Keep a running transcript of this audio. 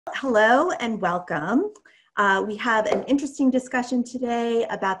Hello and welcome. We have an interesting discussion today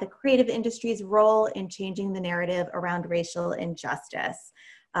about the creative industry's role in changing the narrative around racial injustice.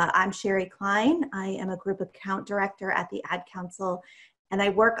 I'm Sherry Klein. I am a group account director at the Ad Council, and I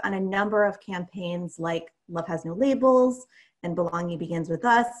work on a number of campaigns like Love Has No Labels and Belonging Begins With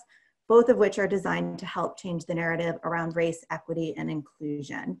Us, both of which are designed to help change the narrative around race, equity, and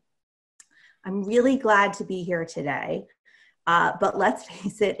inclusion. I'm really glad to be here today. But let's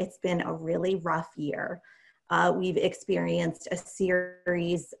face it, it's been a really rough year. We've experienced a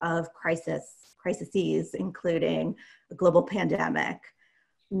series of crises, including a global pandemic,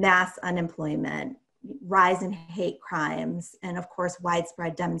 mass unemployment, rise in hate crimes, and of course,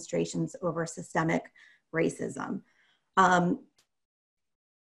 widespread demonstrations over systemic racism. Of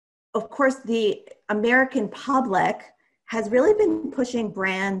course, the American public has really been pushing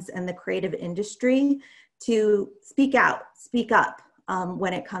brands and the creative industry to speak out, speak up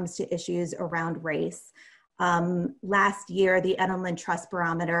when it comes to issues around race. Last year, the Edelman Trust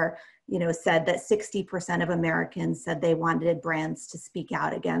Barometer, said that 60% of Americans said they wanted brands to speak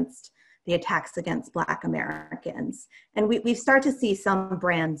out against the attacks against Black Americans. And we've started to see some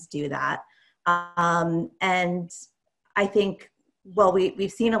brands do that. And I think, well,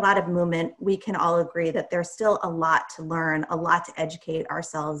 we've seen a lot of movement. We can all agree that there's still a lot to learn, a lot to educate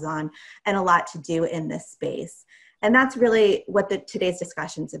ourselves on, and a lot to do in this space. And that's really what today's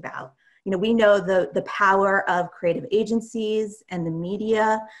discussion's about. We know the power of creative agencies and the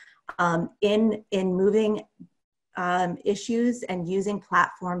media in moving issues and using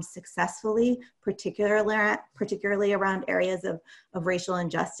platforms successfully, particularly around areas of racial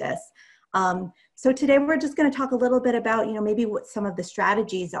injustice. So today we're just going to talk a little bit about, maybe what some of the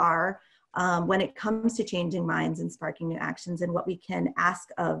strategies are when it comes to changing minds and sparking new actions, and what we can ask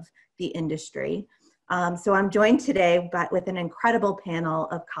of the industry. So I'm joined today with an incredible panel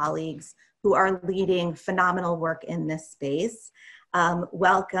of colleagues who are leading phenomenal work in this space.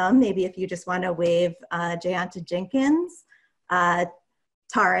 Welcome. Maybe if you just want to wave Jayanta Jenkins,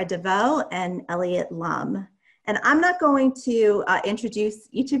 Tara DeVoe, and Elliot Lum. And I'm not going to introduce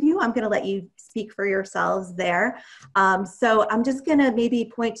each of you. I'm going to let you speak for yourselves there. So I'm just going to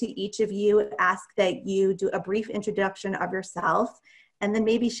maybe point to each of you, ask that you do a brief introduction of yourself, and then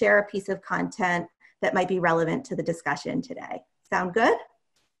maybe share a piece of content that might be relevant to the discussion today. Sound good?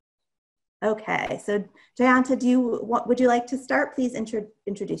 Okay, so Jayanta, would you like to start? Please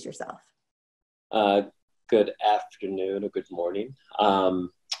introduce yourself. Good afternoon or good morning.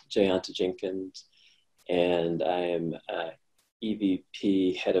 Jayanta Jenkins, and I am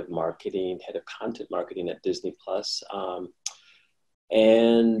EVP, Head of Marketing, Head of Content Marketing at Disney+.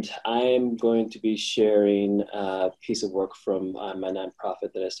 And I'm going to be sharing a piece of work from my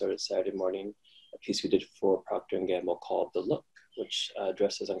nonprofit that I started Saturday morning, a piece we did for Procter & Gamble called The Look, which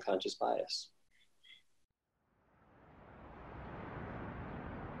addresses unconscious bias.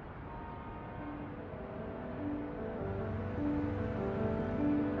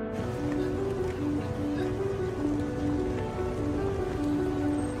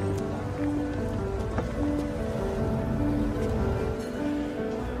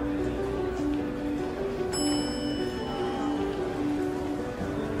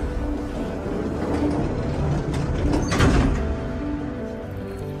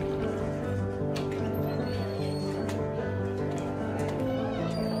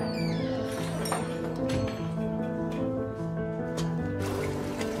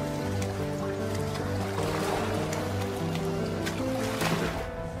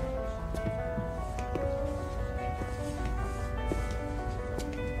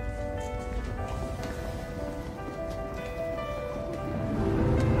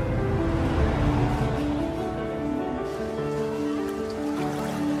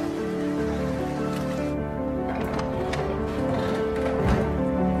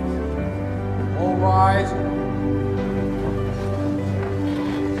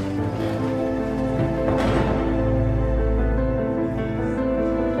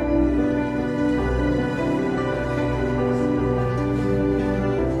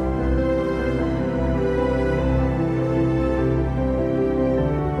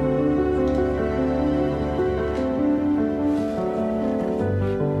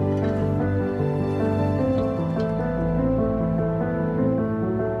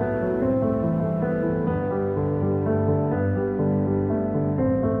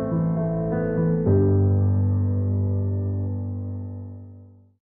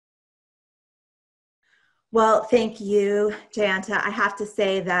 Well, thank you, Jayanta. I have to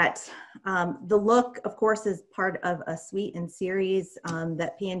say that The Look, of course, is part of a suite and series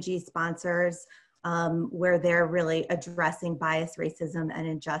that P&G sponsors where they're really addressing bias, racism, and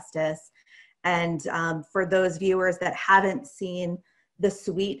injustice. And for those viewers that haven't seen the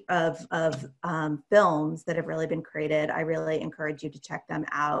suite of films that have really been created, I really encourage you to check them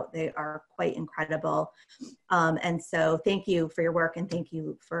out. They are quite incredible. And so thank you for your work and thank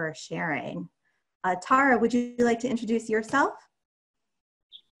you for sharing. Tara, would you like to introduce yourself?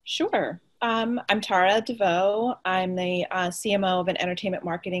 Sure. I'm Tara DeVoe. I'm the CMO of an entertainment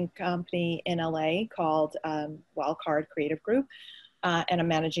marketing company in LA called Wildcard Creative Group, and I'm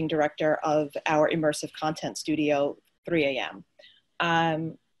managing director of our immersive content studio, 3AM.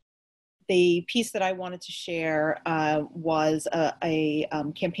 The piece that I wanted to share was a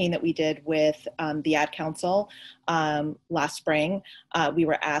campaign that we did with the Ad Council last spring. We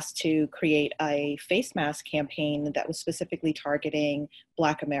were asked to create a face mask campaign that was specifically targeting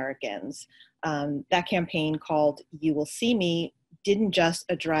Black Americans. That campaign, called You Will See Me, didn't just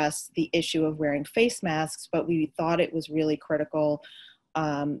address the issue of wearing face masks, but we thought it was really critical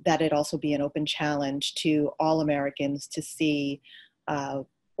that it also be an open challenge to all Americans to see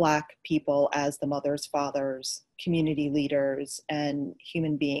Black people as the mothers, fathers, community leaders, and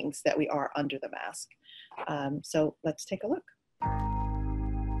human beings that we are under the mask. So let's take a look.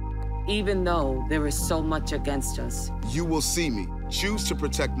 Even though there is so much against us, you will see me choose to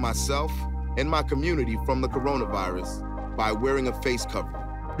protect myself and my community from the coronavirus by wearing a face covering.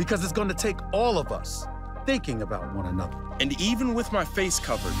 Because it's going to take all of us thinking about one another. And even with my face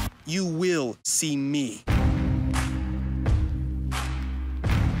covered, you will see me.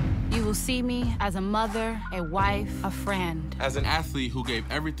 You will see me as a mother, a wife, a friend. As an athlete who gave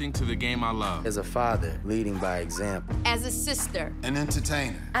everything to the game I love. As a father, leading by example. As a sister. An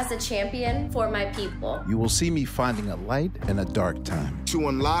entertainer. As a champion for my people. You will see me finding a light in a dark time. To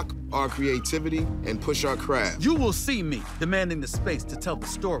unlock our creativity and push our craft. You will see me demanding the space to tell the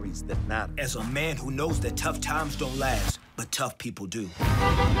stories that matter. As a man who knows that tough times don't last, but tough people do.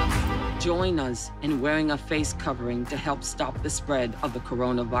 Join us in wearing a face covering to help stop the spread of the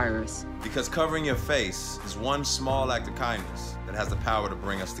coronavirus. Because covering your face is one small act of kindness that has the power to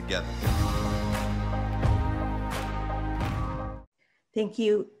bring us together. Thank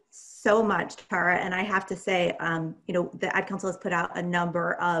you so much, Tara. And I have to say, you know, the Ad Council has put out a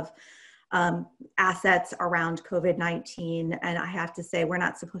number of assets around COVID-19. And I have to say, we're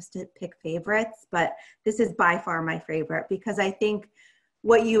not supposed to pick favorites, but this is by far my favorite, because I think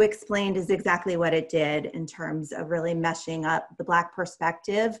what you explained is exactly what it did in terms of really meshing up the Black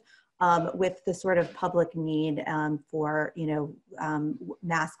perspective with the sort of public need for, you know,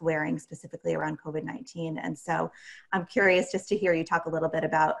 mask wearing specifically around COVID-19. And so I'm curious just to hear you talk a little bit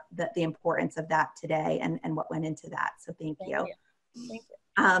about the importance of that today and what went into that. So thank you. Thank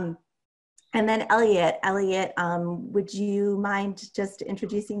you. And then Elliot, would you mind just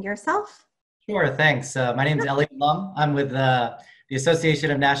introducing yourself? Sure, thanks. My name is Elliot Lum. I'm with the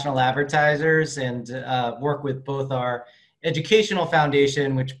Association of National Advertisers and work with both our educational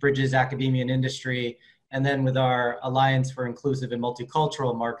foundation, which bridges academia and industry, and then with our Alliance for Inclusive and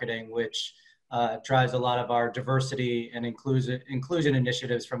Multicultural Marketing, which drives a lot of our diversity and inclusion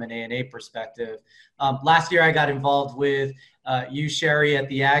initiatives from an A&A perspective. Last year, I got involved with you, Sherry, at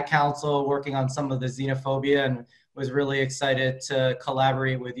the Ad Council, working on some of the xenophobia, and was really excited to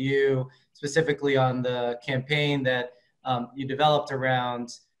collaborate with you, specifically on the campaign that you developed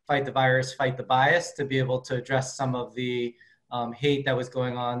around Fight the Virus, Fight the Bias, to be able to address some of the hate that was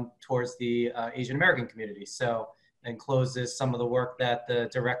going on towards the Asian American community. So, and closes some of the work that the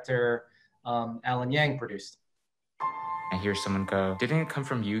director, Alan Yang, produced. I hear someone go, "Didn't it come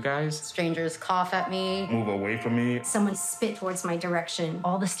from you guys?" Strangers cough at me. Move away from me. Someone spit towards my direction.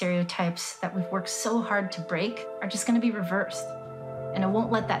 All the stereotypes that we've worked so hard to break are just going to be reversed. And I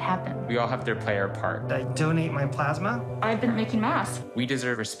won't let that happen. We all have to play our part. I donate my plasma. I've been making masks. We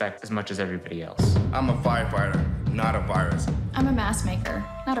deserve respect as much as everybody else. I'm a firefighter, not a virus. I'm a mask maker,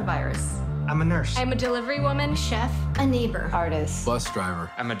 not a virus. I'm a nurse. I'm a delivery woman, chef, A neighbor. artist. Bus driver.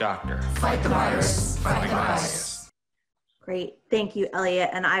 I'm a doctor. Fight the virus. Fight the bias. Great, thank you, Elliot.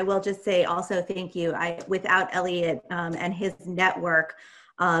 And I will just say also thank you. Without Elliot and his network,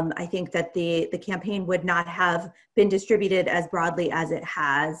 I think that the campaign would not have been distributed as broadly as it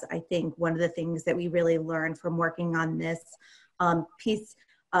has. I think one of the things that we really learned from working on this piece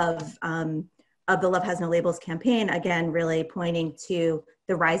of the Love Has No Labels campaign, again, really pointing to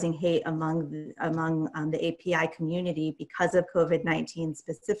the rising hate among the API community because of COVID-19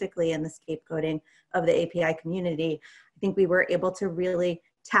 specifically, and the scapegoating of the API community. I think we were able to really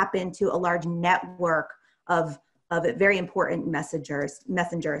tap into a large network of very important messengers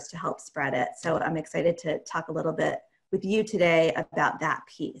to help spread it. So I'm excited to talk a little bit with you today about that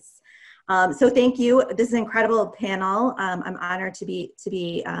piece. So thank you. This is an incredible panel. I'm honored to be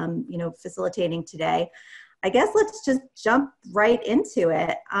facilitating today. I guess let's just jump right into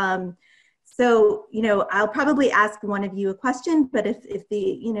it. So, I'll probably ask one of you a question, but if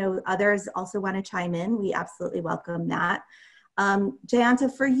the, others also want to chime in, we absolutely welcome that.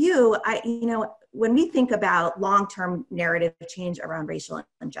 Jayanta, for you, when we think about long-term narrative change around racial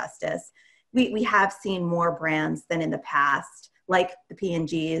injustice, we have seen more brands than in the past, like the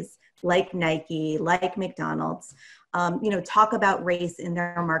P&Gs, like Nike, like McDonald's, talk about race in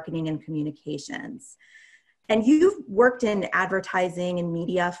their marketing and communications. And you've worked in advertising and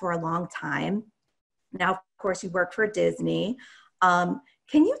media for a long time. Now, of course, you work for Disney. Can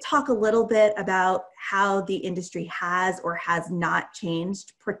you talk a little bit about how the industry has or has not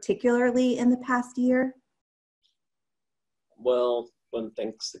changed, particularly in the past year? Well,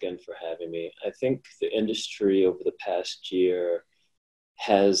 thanks again for having me. I think the industry over the past year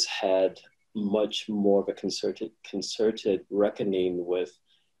has had much more of a concerted reckoning with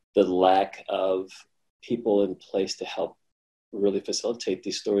the lack of people in place to help really facilitate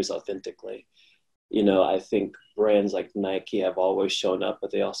these stories authentically. I think brands like Nike have always shown up,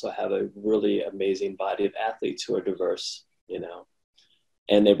 but they also have a really amazing body of athletes who are diverse,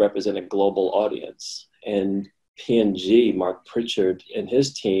 and they represent a global audience. And P&G, Mark Pritchard and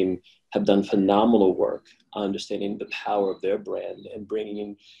his team have done phenomenal work understanding the power of their brand and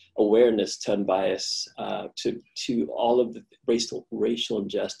bringing awareness to unbiased, to all of the racial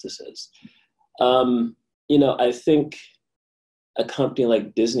injustices. I think a company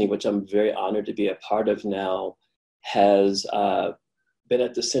like Disney, which I'm very honored to be a part of now, has been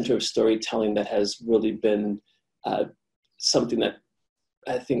at the center of storytelling that has really been something that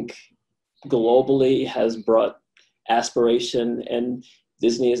I think globally has brought aspiration, and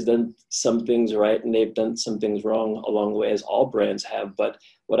Disney has done some things right and they've done some things wrong along the way, as all brands have. But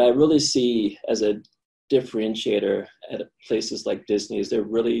what I really see as a differentiator at places like Disney is they're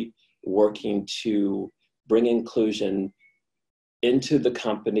really working to bring inclusion into the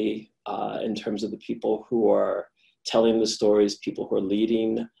company in terms of the people who are telling the stories, people who are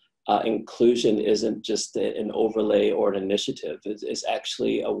leading. Inclusion isn't just an overlay or an initiative. It's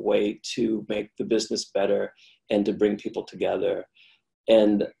actually a way to make the business better and to bring people together.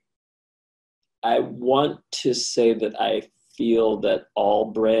 And I want to say that I feel that all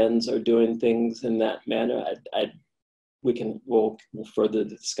brands are doing things in that manner. We'll further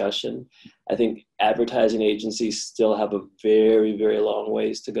the discussion. I think advertising agencies still have a very, very long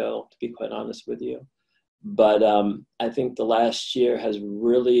ways to go, to be quite honest with you. But I think the last year has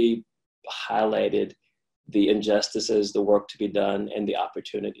really highlighted the injustices, the work to be done, and the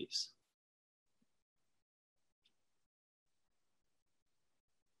opportunities.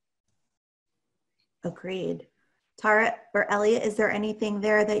 Agreed. Tara or Elliot, is there anything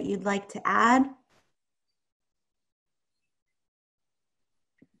there that you'd like to add?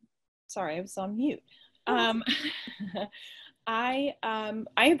 Sorry, I was on mute. I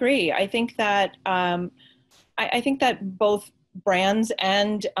agree. I think that I think that both brands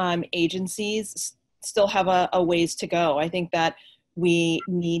and agencies still have a ways to go. I think that we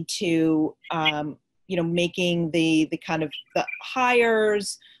need to, making the kind of the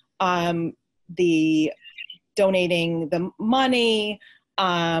hires, the donating the money,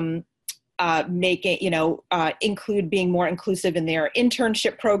 include being more inclusive in their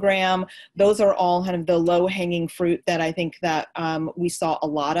internship program. Those are all kind of the low-hanging fruit that I think that we saw a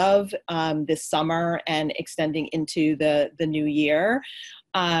lot of this summer and extending into the new year.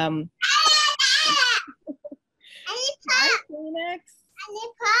 Hi, Phoenix.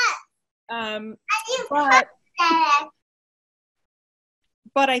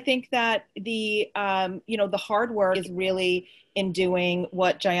 But I think that the hard work is really in doing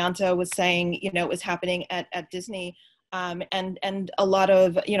what Jayanta was saying, is happening at Disney, and a lot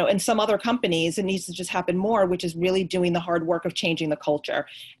of, in some other companies, it needs to just happen more, which is really doing the hard work of changing the culture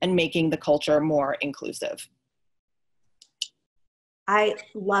and making the culture more inclusive. I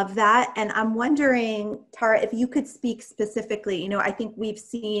love that. And I'm wondering, Tara, if you could speak specifically, I think we've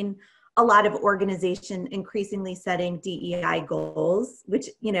seen a lot of organizations increasingly setting DEI goals, which,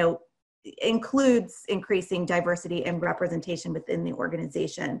 includes increasing diversity and representation within the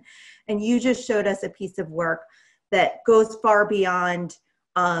organization. And you just showed us a piece of work that goes far beyond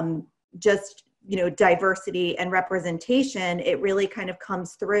just, diversity and representation. It really kind of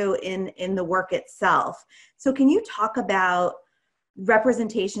comes through in the work itself. So can you talk about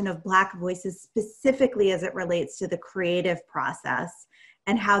representation of Black voices specifically as it relates to the creative process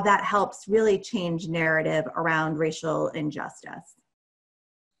and how that helps really change narrative around racial injustice?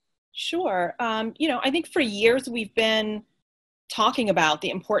 Sure. I think for years we've been talking about the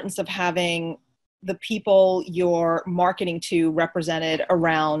importance of having the people you're marketing to represented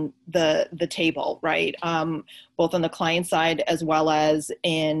around the table, right? Both on the client side as well as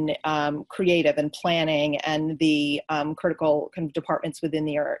in creative and planning and the critical kind of departments within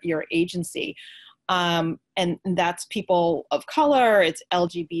your agency. And that's people of color, it's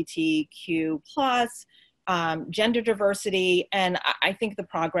LGBTQ plus, gender diversity. And I think the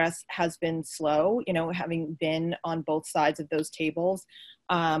progress has been slow, you know, having been on both sides of those tables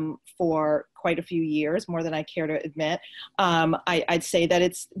for quite a few years, more than I care to admit. I'd say that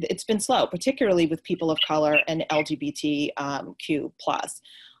it's been slow, particularly with people of color and LGBTQ plus.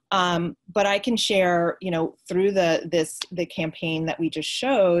 But I can share, you know, through the campaign that we just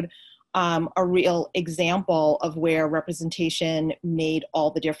showed, a real example of where representation made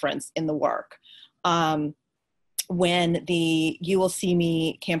all the difference in the work. When the You Will See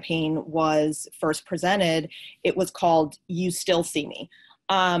Me campaign was first presented, it was called You Still See Me.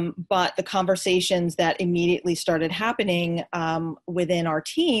 But the conversations that immediately started happening within our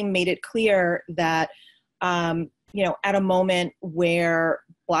team made it clear that, you know, at a moment where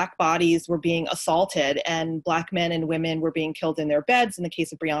Black bodies were being assaulted and Black men and women were being killed in their beds, in the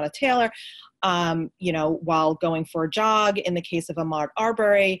case of Breonna Taylor, you know, while going for a jog, in the case of Ahmaud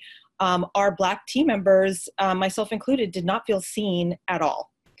Arbery, our Black team members, myself included, did not feel seen at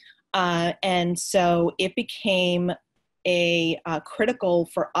all. And so it became critical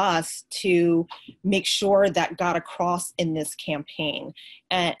for us to make sure that got across in this campaign.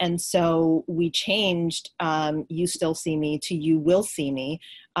 And so we changed You Still See Me to You Will See Me,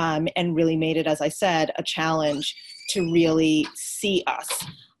 and really made it, as I said, a challenge to really see us.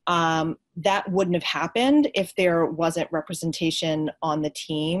 That wouldn't have happened if there wasn't representation on the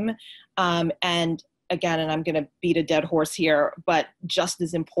team. And again, and I'm going to beat a dead horse here, but just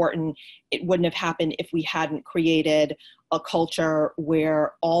as important, it wouldn't have happened if we hadn't created a culture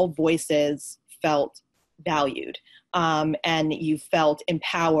where all voices felt valued, and you felt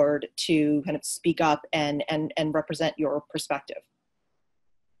empowered to kind of speak up and represent your perspective.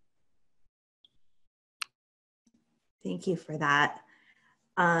 Thank you for that.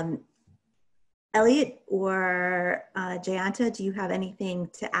 Elliot or Jayanta, do you have anything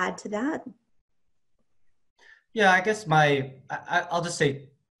to add to that? Yeah, I guess I'll just say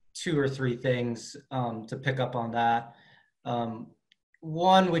 2 or 3 things to pick up on that.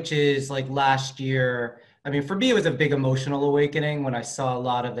 One, which is like last year, I mean, for me, it was a big emotional awakening when I saw a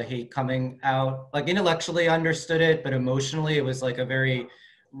lot of the hate coming out. Like intellectually I understood it, but emotionally it was like a very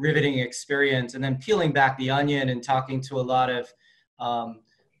riveting experience. And then peeling back the onion and talking to a lot of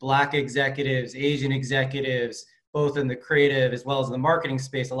Black executives, Asian executives, both in the creative as well as the marketing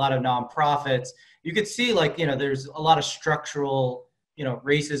space, a lot of nonprofits, you could see like, you know, there's a lot of structural, you know,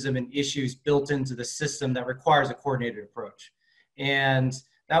 racism and issues built into the system that requires a coordinated approach. And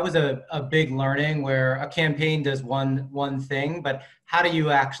that was a big learning where a campaign does one thing, but how do you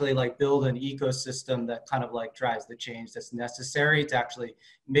actually like build an ecosystem that kind of like drives the change that's necessary to actually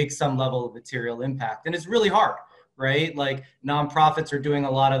make some level of material impact? And it's really hard, right? Like nonprofits are doing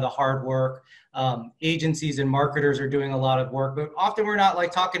a lot of the hard work. Agencies and marketers are doing a lot of work, but often we're not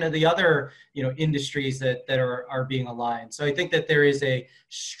like talking to the other, you know, industries that are being aligned. So I think that there is a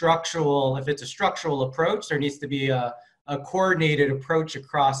structural, if it's a structural approach, there needs to be a coordinated approach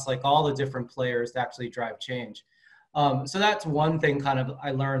across like all the different players to actually drive change. So that's one thing kind of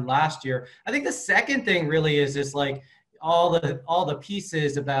I learned last year. I think the second thing really is just like all the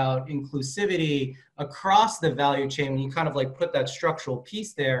pieces about inclusivity across the value chain. When you kind of like put that structural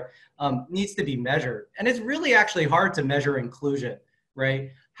piece there, needs to be measured. And it's really actually hard to measure inclusion,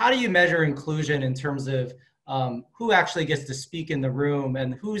 right? How do you measure inclusion in terms of who actually gets to speak in the room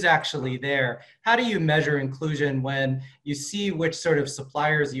and who's actually there? How do you measure inclusion when you see which sort of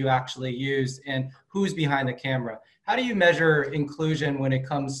suppliers you actually use and who's behind the camera? How do you measure inclusion when it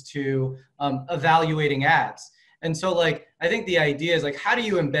comes to evaluating ads? And so like, I think the idea is like, how do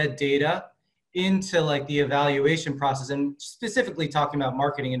you embed data into like the evaluation process, and specifically talking about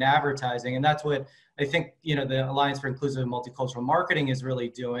marketing and advertising? And that's what I think, you know, the Alliance for Inclusive and Multicultural Marketing is really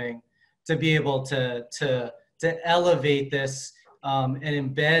doing, to be able to elevate this and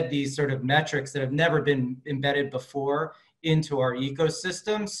embed these sort of metrics that have never been embedded before into our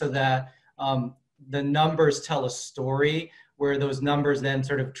ecosystem, so that the numbers tell a story, where those numbers then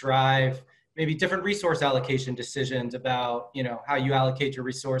sort of drive maybe different resource allocation decisions about, you know, how you allocate your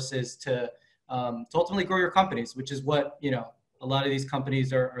resources to ultimately grow your companies, which is what, you know, a lot of these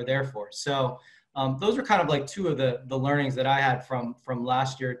companies are there for. So those are kind of like 2 of the learnings that I had from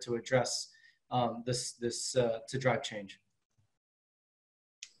last year to address this to drive change.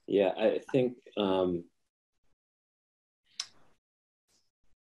 Yeah, I think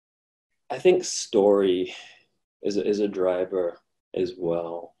I think story is a driver as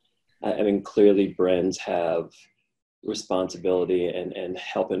well. I mean, clearly brands have responsibility and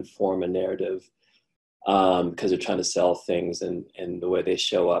help inform a narrative because they're trying to sell things, and the way they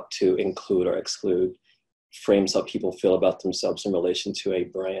show up to include or exclude frames how people feel about themselves in relation to a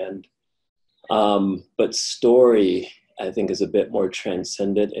brand. But story, I think, is a bit more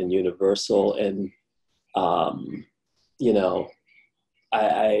transcendent and universal. And, you know,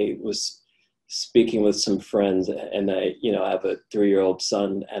 I was speaking with some friends, and I have a 3-year-old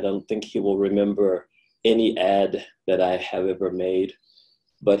son. I don't think he will remember any ad that I have ever made,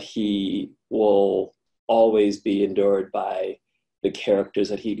 but he will always be endured by the characters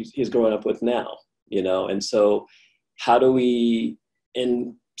that he's growing up with now, you know? And so how do we,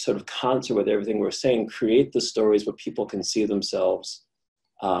 in sort of concert with everything we're saying, create the stories where people can see themselves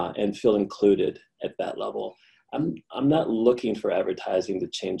and feel included at that level? I'm not looking for advertising to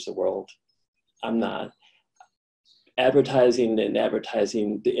change the world. I'm not. Advertising,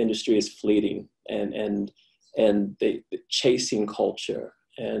 the industry is fleeting and they chasing culture.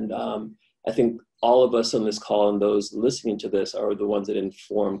 And I think all of us on this call and those listening to this are the ones that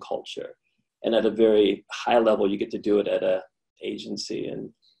inform culture. And at a very high level, you get to do it at a agency,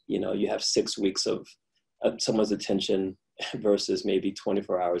 and you have 6 weeks of someone's attention versus maybe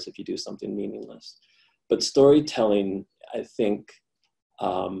 24 hours if you do something meaningless. But storytelling, I think,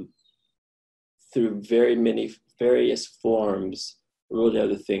 through various forms, really are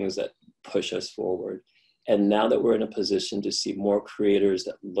the things that push us forward. And now that we're in a position to see more creators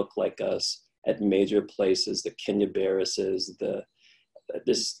that look like us at major places, the Kenya Barrises,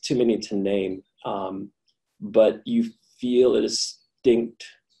 there's too many to name, but you feel a distinct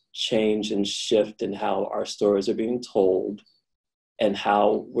change and shift in how our stories are being told and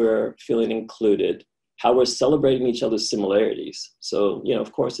how we're feeling included, how we're celebrating each other's similarities. So,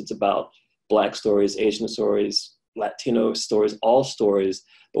 of course, it's about Black stories, Asian stories, Latino stories, all stories,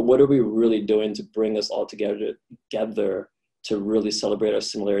 but what are we really doing to bring us all together to really celebrate our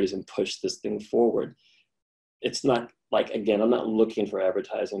similarities and push this thing forward? It's not like, again, I'm not looking for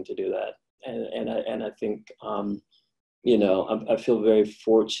advertising to do that. And I think, I feel very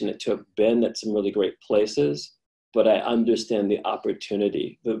fortunate to have been at some really great places, but I understand the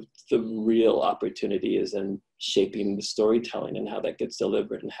opportunity. The real opportunity is in shaping the storytelling and how that gets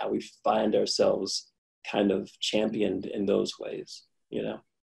delivered and how we find ourselves kind of championed in those ways,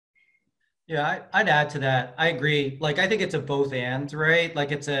 Yeah, I'd add to that. I agree. Like, I think it's a both and, right?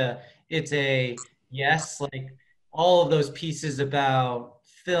 Like it's a yes, like all of those pieces about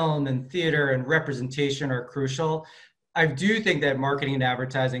film and theater and representation are crucial. I do think that marketing and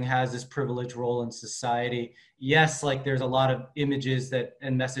advertising has this privileged role in society. Yes, like there's a lot of images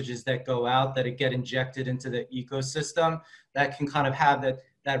and messages that go out that get injected into the ecosystem that can kind of have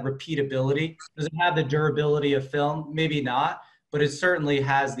that repeatability. Does it have the durability of film? Maybe not, but it certainly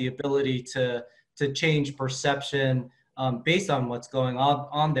has the ability to change perception based on what's going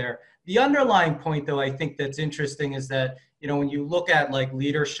on there. The underlying point, though, I think that's interesting is that, when you look at like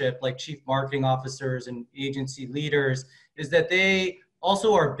leadership, like chief marketing officers and agency leaders, is that they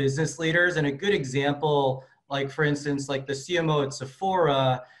also are business leaders. And a good example, like for instance, like the CMO at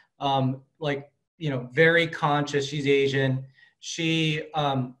Sephora, very conscious, she's Asian. She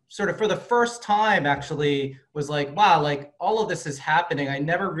sort of for the first time actually was like, wow, like all of this is happening. I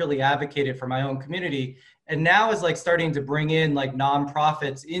never really advocated for my own community. And now is like starting to bring in like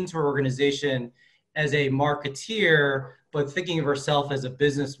nonprofits into her organization as a marketeer, but thinking of herself as a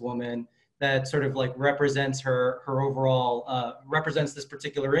businesswoman that sort of like represents her overall, represents this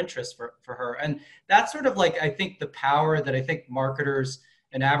particular interest for her. And that's sort of like, I think the power that I think marketers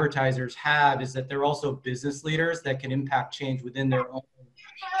and advertisers have is that they're also business leaders that can impact change within their own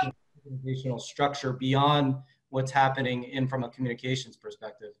organizational structure beyond what's happening from a communications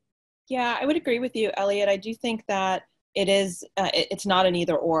perspective. Yeah, I would agree with you, Elliot. I do think that it's not an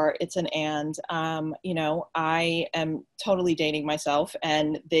either or, it's an and. I am totally dating myself,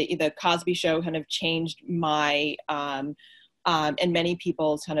 and the Cosby Show kind of changed my and many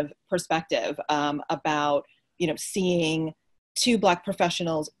people's kind of perspective about seeing two Black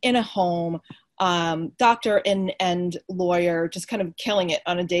professionals in a home, doctor and lawyer, just kind of killing it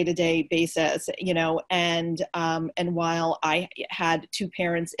on a day-to-day basis, and while I had two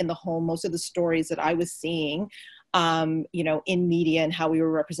parents in the home, most of the stories that I was seeing in media and how we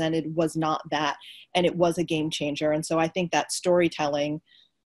were represented was not that, and it was a game changer. And so I think that storytelling,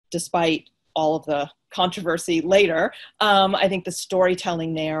 despite all of the controversy later, I think the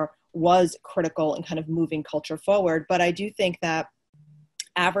storytelling there was critical in kind of moving culture forward. But I do think that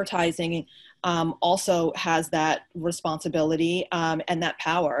advertising also has that responsibility and that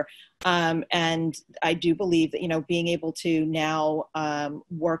power. And I do believe that, you know, being able to now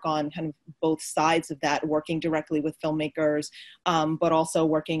work on kind of both sides of that, working directly with filmmakers, but also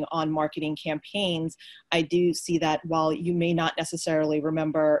working on marketing campaigns, I do see that while you may not necessarily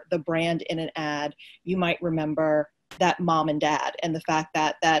remember the brand in an ad, you might remember that mom and dad, and the fact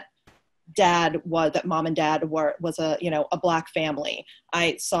that mom and dad was a, you know, a Black family.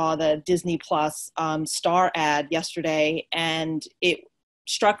 I saw the Disney Plus Star ad yesterday, and it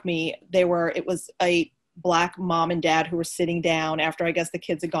struck me. It was a Black mom and dad who were sitting down after, I guess, the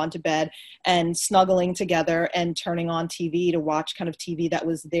kids had gone to bed, and snuggling together and turning on TV to watch kind of TV that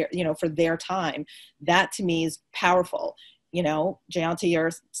was there, you know, for their time. That to me is powerful. You know, Jayanta,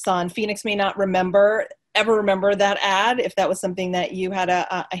 your son Phoenix may not ever remember that ad if that was something that you had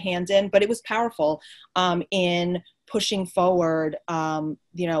a hand in, but it was powerful in pushing forward,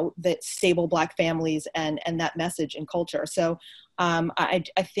 you know, that stable Black families and that message and culture. So I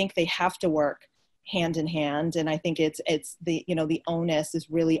think they have to work hand in hand. And I think it's the, you know, the onus is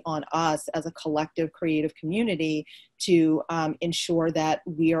really on us as a collective creative community to ensure that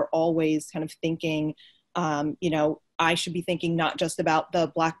we are always kind of thinking, you know, I should be thinking not just about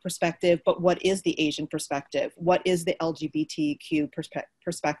the Black perspective, but what is the Asian perspective? What is the LGBTQ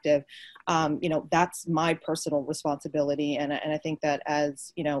perspective? You know, that's my personal responsibility. And I think that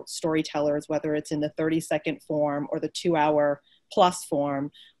as, you know, storytellers, whether it's in the 30-second form or the 2-hour plus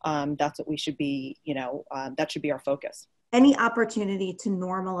form, that's what we should be, you know, that should be our focus. Any opportunity to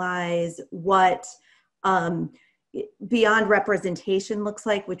normalize what beyond representation looks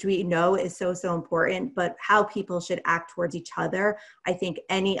like, which we know is so important, but how people should act towards each other. I think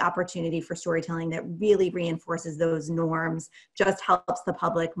any opportunity for storytelling that really reinforces those norms just helps the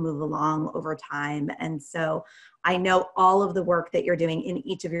public move along over time. And so I know all of the work that you're doing in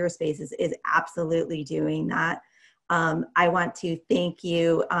each of your spaces is absolutely doing that. I want to thank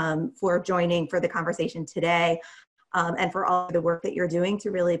you for joining for the conversation today. And for all the work that you're doing to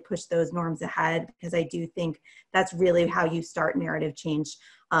really push those norms ahead, because I do think that's really how you start narrative change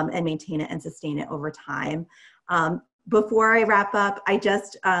and maintain it and sustain it over time. Before I wrap up, I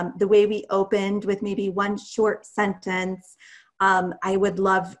just, the way we opened with maybe one short sentence, I would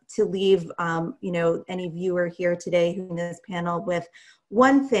love to leave, you know, any viewer here today who's in this panel with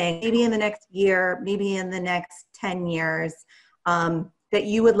one thing, maybe in the next year, maybe in the next 10 years, that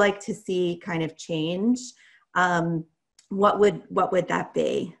you would like to see kind of change. What would that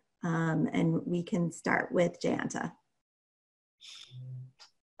be? And we can start with Jayanta.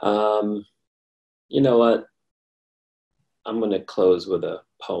 You know what? I'm going to close with a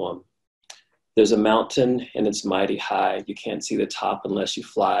poem. There's a mountain and it's mighty high. You can't see the top unless you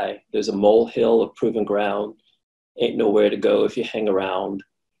fly. There's a molehill of proven ground. Ain't nowhere to go if you hang around.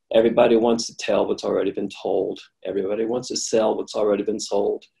 Everybody wants to tell what's already been told. Everybody wants to sell what's already been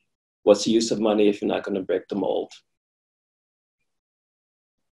sold. What's the use of money if you're not going to break the mold?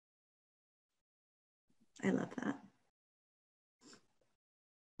 I love that.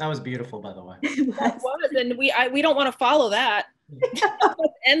 That was beautiful, by the way. That was, and we don't want to follow that. Let's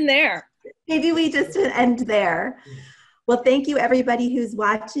end there. Maybe we just end there. Well, thank you everybody who's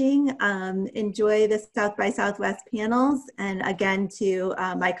watching. Enjoy the South by Southwest panels. And again, to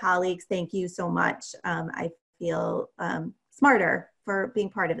my colleagues, thank you so much. I feel smarter for being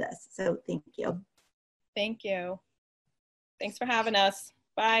part of this. So thank you. Thank you. Thanks for having us.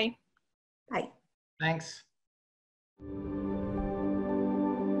 Bye. Bye. Thanks.